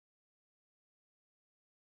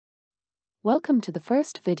Welcome to the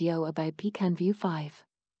first video about PCAN-View 5.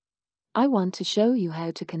 I want to show you how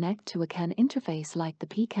to connect to a CAN interface like the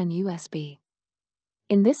PCAN USB.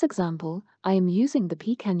 In this example, I am using the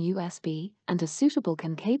PCAN USB and a suitable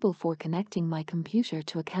CAN cable for connecting my computer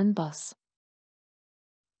to a CAN bus.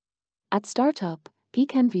 At startup,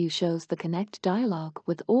 PCAN-View shows the Connect dialog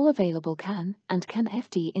with all available CAN and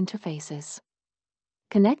CAN-FD interfaces.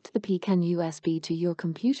 Connect the PCAN USB to your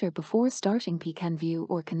computer before starting PCAN-View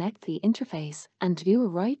or connect the interface and do a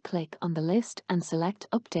right-click on the list and select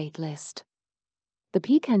Update List. The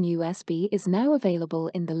PCAN USB is now available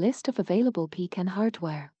in the list of available PCAN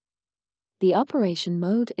hardware. The operation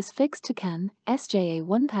mode is fixed to CAN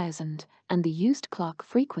SJA1000 and the used clock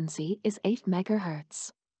frequency is 8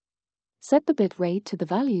 MHz. Set the bit rate to the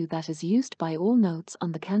value that is used by all nodes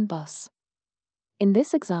on the CAN bus. In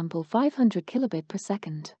this example, 500 kilobit per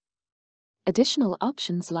second. Additional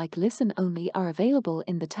options like Listen Only are available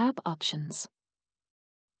in the tab Options.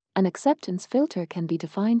 An acceptance filter can be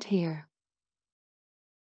defined here.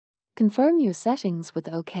 Confirm your settings with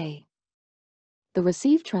OK. The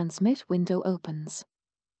Receive Transmit window opens.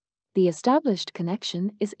 The established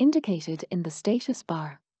connection is indicated in the status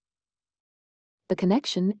bar. The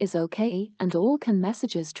connection is OK and all CAN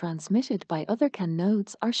messages transmitted by other CAN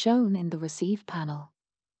nodes are shown in the Receive panel.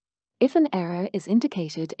 If an error is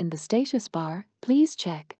indicated in the status bar, please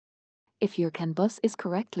check if your CAN bus is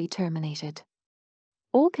correctly terminated.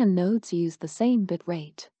 All CAN nodes use the same bit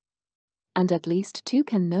rate, and at least 2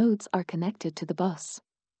 CAN nodes are connected to the bus.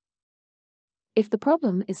 If the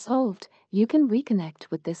problem is solved, you can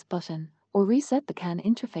reconnect with this button or reset the CAN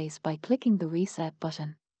interface by clicking the Reset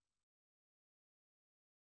button.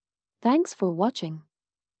 Thanks for watching.